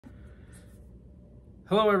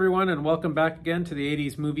Hello everyone, and welcome back again to the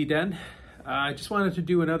 80s Movie Den. I just wanted to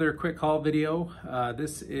do another quick haul video.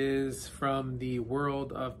 This is from the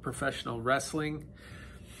world of professional wrestling.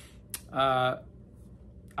 I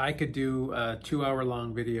could do a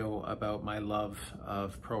 2-hour-long video about my love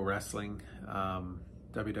of pro wrestling,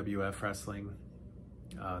 WWF wrestling,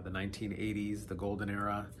 the 1980s, the golden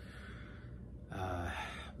era.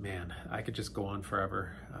 Man, I could just go on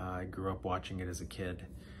forever. I grew up watching it as a kid.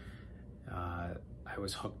 I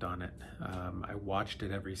was hooked on it. I watched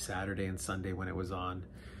it every Saturday and Sunday when it was on.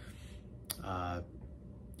 I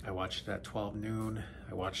watched it at 12 noon.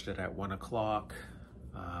 I watched it at 1 o'clock.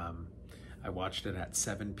 I watched it at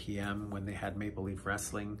 7 p.m. when they had Maple Leaf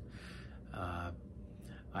Wrestling.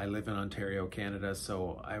 I live in Ontario, Canada,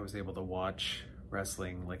 so I was able to watch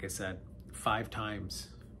wrestling, like I said, 4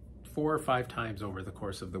 or 5 times over the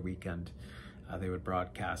course of the weekend. They would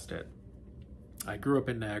broadcast it. I grew up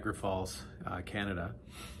in Niagara Falls, Canada,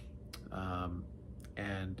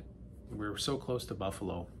 and we were so close to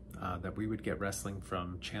Buffalo that we would get wrestling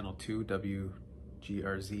from Channel 2,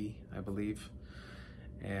 WGRZ, I believe,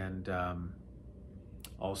 and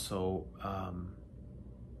also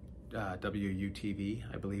WUTV,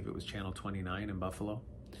 I believe it was Channel 29 in Buffalo,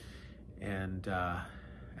 and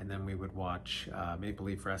then we would watch Maple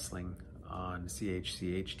Leaf Wrestling on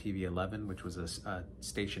CHCH TV 11, which was a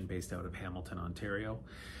station based out of Hamilton, Ontario.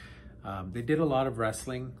 They did a lot of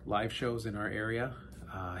wrestling live shows in our area,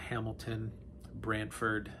 Hamilton,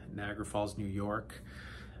 Brantford, Niagara Falls, New York.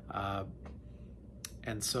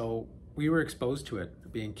 And so we were exposed to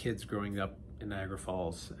it, being kids growing up in Niagara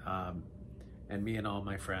Falls. And me and all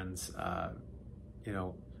my friends, you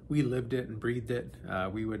know, we lived it and breathed it.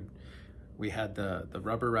 We had the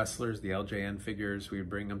rubber wrestlers, the LJN figures. We would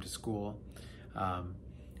bring them to school.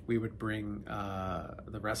 We would bring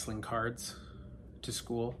the wrestling cards to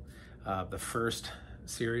school. The first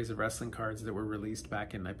series of wrestling cards that were released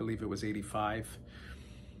back in, I believe it was 85.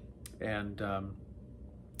 And,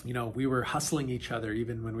 you know, we were hustling each other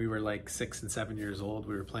even when we were like 6 and 7 years old.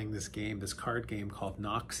 We were playing this game, this card game called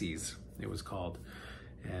Noxies, it was called.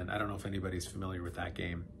 And I don't know if anybody's familiar with that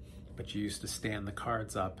game, but you used to stand the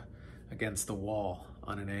cards up against the wall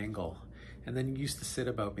on an angle, and then you used to sit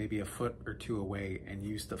about maybe a foot or two away, and you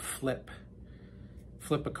used to flip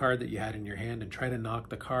a card that you had in your hand and try to knock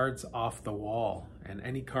the cards off the wall, and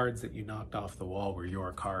any cards that you knocked off the wall were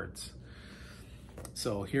your cards.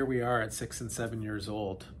 So here we are at 6 and 7 years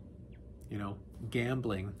old, you know,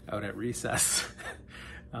 gambling out at recess.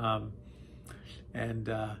 You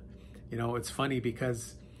know, it's funny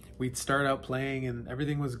because we'd start out playing and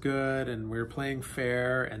everything was good and we were playing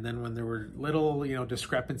fair, and then when there were little, you know,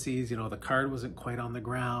 discrepancies, you know, the card wasn't quite on the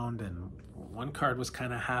ground and one card was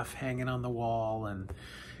kind of half hanging on the wall, and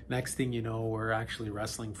next thing you know, we're actually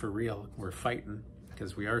wrestling for real. We're fighting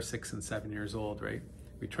because we are 6 and 7 years old, right?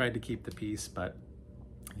 We tried to keep the peace, but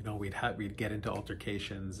you know, we'd get into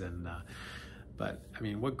altercations, and but I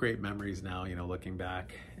mean, what great memories now, you know, looking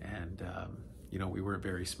back. And you know, we weren't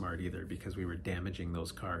very smart either because we were damaging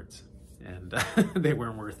those cards, and they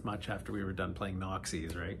weren't worth much after we were done playing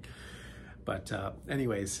Noxies, right? But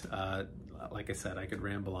anyways, like I said, I could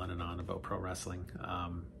ramble on and on about pro wrestling.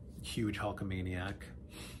 Huge Hulkamaniac.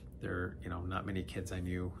 There, you know, not many kids I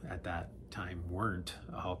knew at that time weren't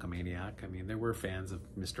a Hulkamaniac. I mean, there were fans of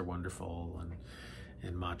Mr. Wonderful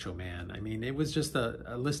and Macho Man. I mean, it was just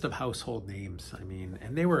a list of household names. I mean,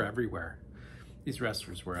 and they were everywhere. These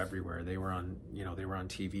wrestlers were everywhere. They were on, you know, they were on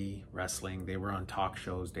TV wrestling. They were on talk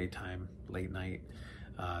shows, daytime, late night.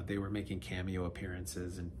 They were making cameo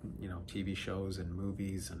appearances and, you know, TV shows and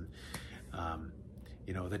movies, and,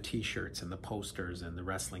 you know, the t-shirts and the posters and the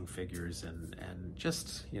wrestling figures and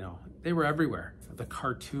just, you know, they were everywhere. The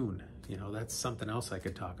cartoon, you know, that's something else I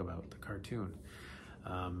could talk about, the cartoon.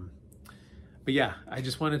 But yeah, I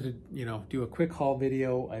just wanted to, you know, do a quick haul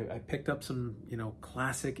video. I picked up some, you know,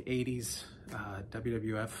 classic 80s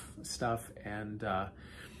WWF stuff, and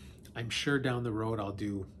I'm sure down the road I'll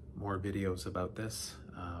do more videos about this.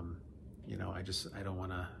 You know, I don't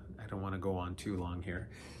want to go on too long here,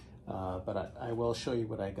 but I will show you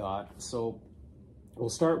what I got. So we'll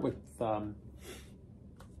start with the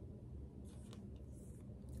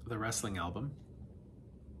wrestling album.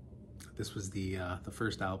 This was the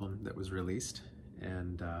first album that was released,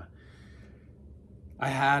 and I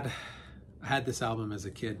had this album as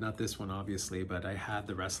a kid, not this one obviously, but I had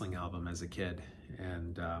the wrestling album as a kid,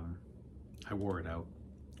 and I wore it out.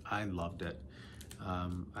 I loved it.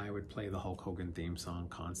 I would play the Hulk Hogan theme song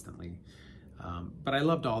constantly, but I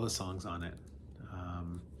loved all the songs on it.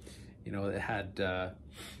 You know, it had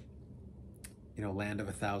you know, Land of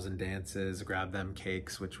a Thousand Dances, Grab Them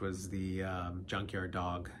Cakes, which was the Junkyard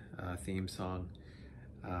Dog theme song.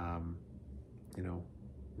 You know,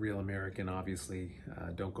 Real American, obviously,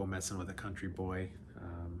 Don't Go Messing with a Country Boy,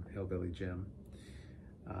 Hillbilly Jim.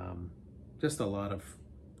 Just a lot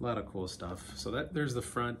of cool stuff. So there's the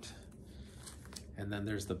front, and then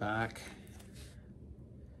there's the back.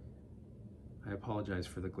 I apologize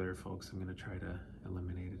for the glare, folks. I'm going to try to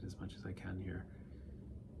eliminate it as much as I can here.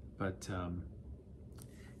 But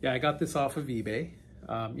yeah, I got this off of eBay.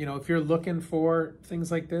 You know, if you're looking for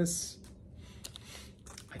things like this,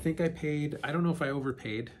 I think I paid, I don't know if I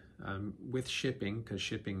overpaid with shipping, because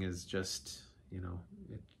shipping is just, you know,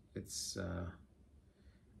 it's a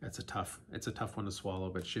tough one to swallow,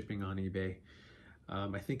 but shipping on eBay,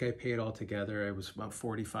 I think I paid altogether, it was about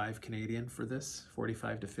 45 Canadian for this,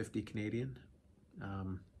 45 to 50 Canadian.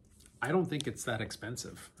 I don't think it's that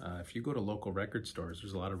expensive. If you go to local record stores,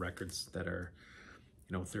 there's a lot of records that are,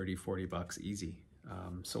 you know, 30, 40 bucks easy.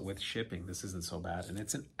 So with shipping, this isn't so bad. And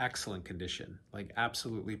it's in excellent condition, like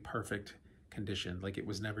absolutely perfect condition. Like it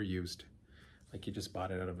was never used. Like you just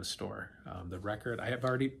bought it out of a store. The record, I have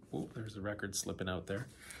already, oh, there's the record slipping out there.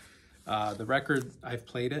 The record, I've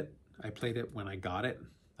played it. I played it when I got it.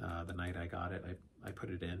 The night I got it, I put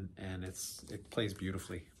it in, and it plays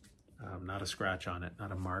beautifully. Not a scratch on it,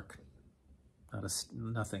 not a mark,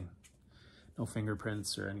 nothing, no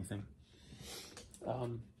fingerprints or anything.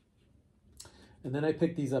 And then I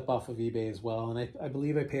picked these up off of eBay as well, and I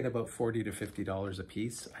believe I paid about $40 to $50 a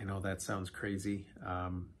piece. I know that sounds crazy,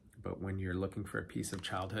 but when you're looking for a piece of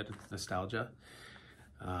childhood nostalgia,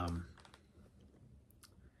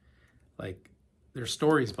 like there's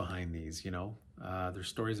stories behind these, you know, there's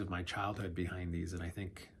stories of my childhood behind these, and I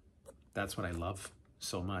think that's what I love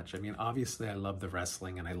so much. I mean, obviously I love the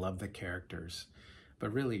wrestling and I love the characters,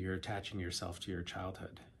 but really you're attaching yourself to your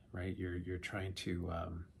childhood, right? You're trying to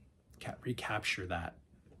recapture that,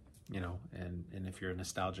 you know, and if you're a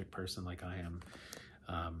nostalgic person like I am,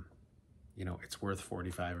 you know, it's worth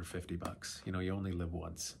 45 or 50 bucks. You know, you only live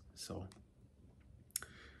once. So,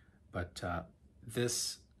 but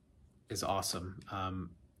this is awesome.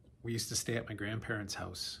 We used to stay at my grandparents'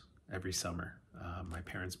 house every summer. My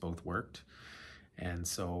parents both worked, and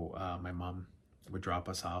so my mom would drop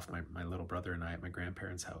us off, my little brother and I, at my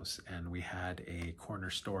grandparents' house, and we had a corner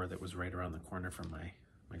store that was right around the corner from my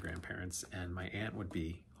grandparents, and my aunt would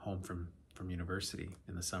be home from university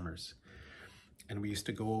in the summers, and we used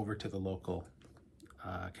to go over to the local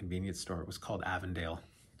convenience store. It was called Avondale.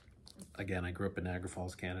 Again, I grew up in Niagara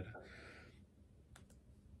Falls, Canada.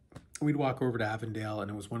 We'd walk over to Avondale,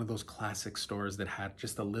 and it was one of those classic stores that had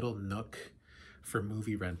just a little nook for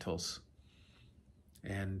movie rentals.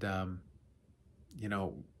 And you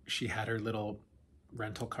know, she had her little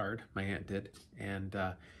rental card, my aunt did, and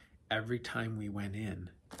every time we went in,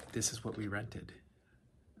 this is what we rented.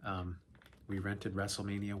 We rented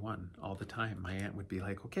WrestleMania 1 all the time. My aunt would be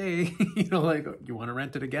like, okay, you know, like, you want to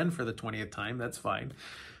rent it again for the 20th time? That's fine.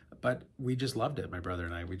 But we just loved it, my brother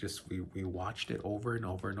and I. We watched it over and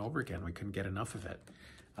over and over again. We couldn't get enough of it.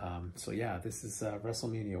 So yeah, this is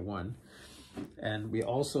WrestleMania 1. And we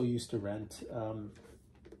also used to rent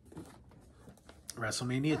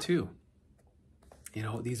WrestleMania 2. You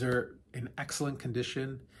know, these are in excellent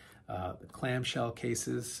condition. The clamshell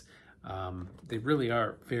cases, they really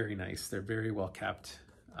are very nice. They're very well kept.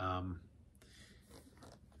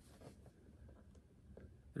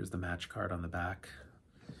 There's the match card on the back.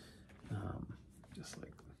 Just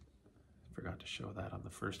like, forgot to show that on the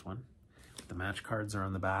first one. The match cards are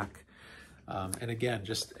on the back. And again,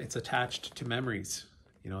 just, it's attached to memories.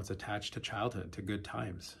 You know, it's attached to childhood, to good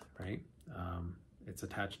times, right? It's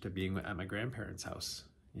attached to being at my grandparents' house,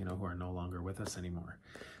 you know, who are no longer with us anymore.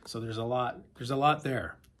 So there's a lot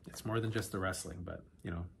there. It's more than just the wrestling, but,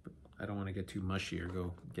 you know, I don't want to get too mushy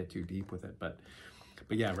or get too deep with it. But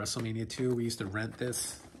yeah, WrestleMania 2, we used to rent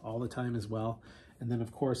this all the time as well. And then,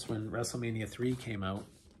 of course, when WrestleMania 3 came out,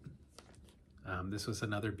 this was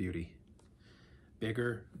another beauty.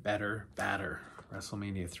 Bigger, better, badder.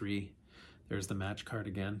 WrestleMania 3. There's the match card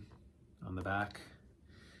again on the back.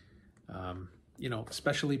 You know,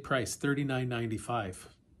 specially priced, $39.95.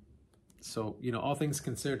 So, you know, all things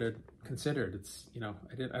considered, it's, you know,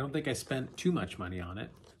 I don't think I spent too much money on it.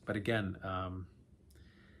 But again,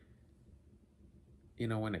 you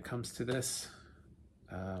know, when it comes to this,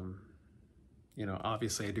 you know,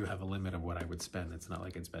 obviously I do have a limit of what I would spend. It's not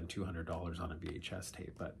like I'd spend $200 on a VHS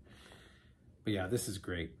tape, but yeah, this is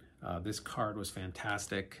great. This card was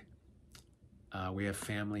fantastic. We have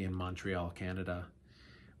family in Montreal, Canada.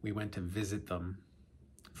 We went to visit them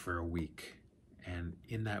for a week, And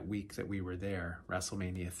in that week that we were there,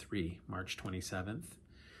 WrestleMania 3, March 27th,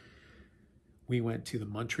 we went to the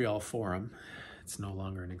Montreal Forum. It's no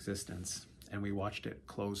longer in existence. And we watched it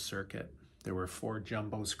closed circuit. There were 4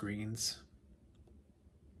 jumbo screens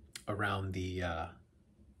around the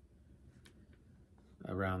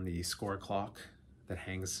score clock that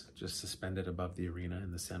hangs just suspended above the arena,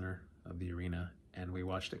 in the center of the arena. And we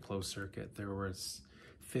watched it closed circuit. There was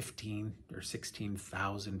 15 or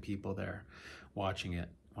 16,000 people there watching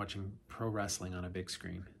pro wrestling on a big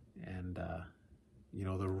screen. And you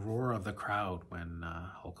know, the roar of the crowd when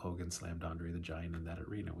Hulk Hogan slammed Andre the Giant in that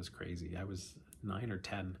arena was crazy. I was 9 or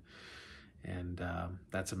 10, and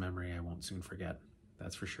that's a memory I won't soon forget,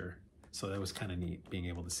 that's for sure. So that was kind of neat, being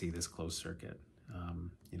able to see this closed circuit.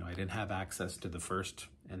 You know, I didn't have access to the first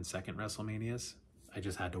and second WrestleManias. I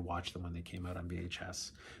just had to watch them when they came out on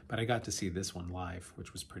VHS. But I got to see this one live,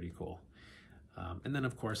 which was pretty cool. And then,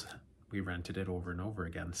 of course, we rented it over and over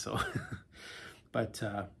again. So, but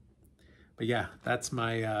yeah, that's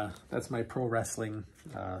my pro wrestling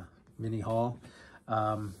mini haul.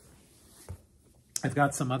 I've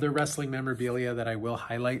got some other wrestling memorabilia that I will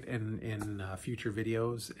highlight in future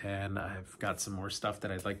videos, and I've got some more stuff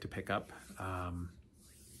that I'd like to pick up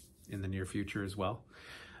in the near future as well.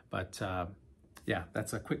 But yeah,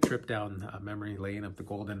 that's a quick trip down memory lane of the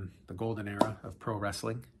golden era of pro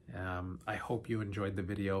wrestling. I hope you enjoyed the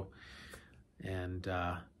video, and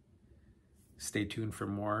stay tuned for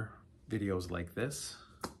more videos like this,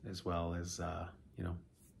 as well as you know,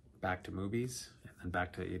 back to movies and then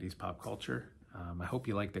back to 80s pop culture. I hope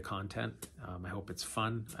you like the content. I hope it's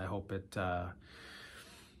fun. I hope it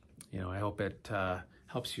you know, I hope it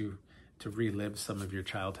helps you to relive some of your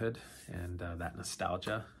childhood and that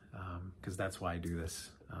nostalgia, because that's why I do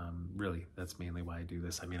this. Really, that's mainly why I do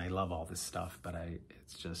this. I mean, I love all this stuff, but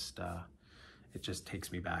it's just it just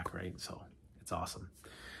takes me back, right? So it's awesome.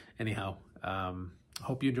 Anyhow,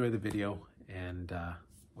 hope you enjoy the video, and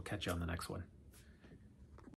we'll catch you on the next one.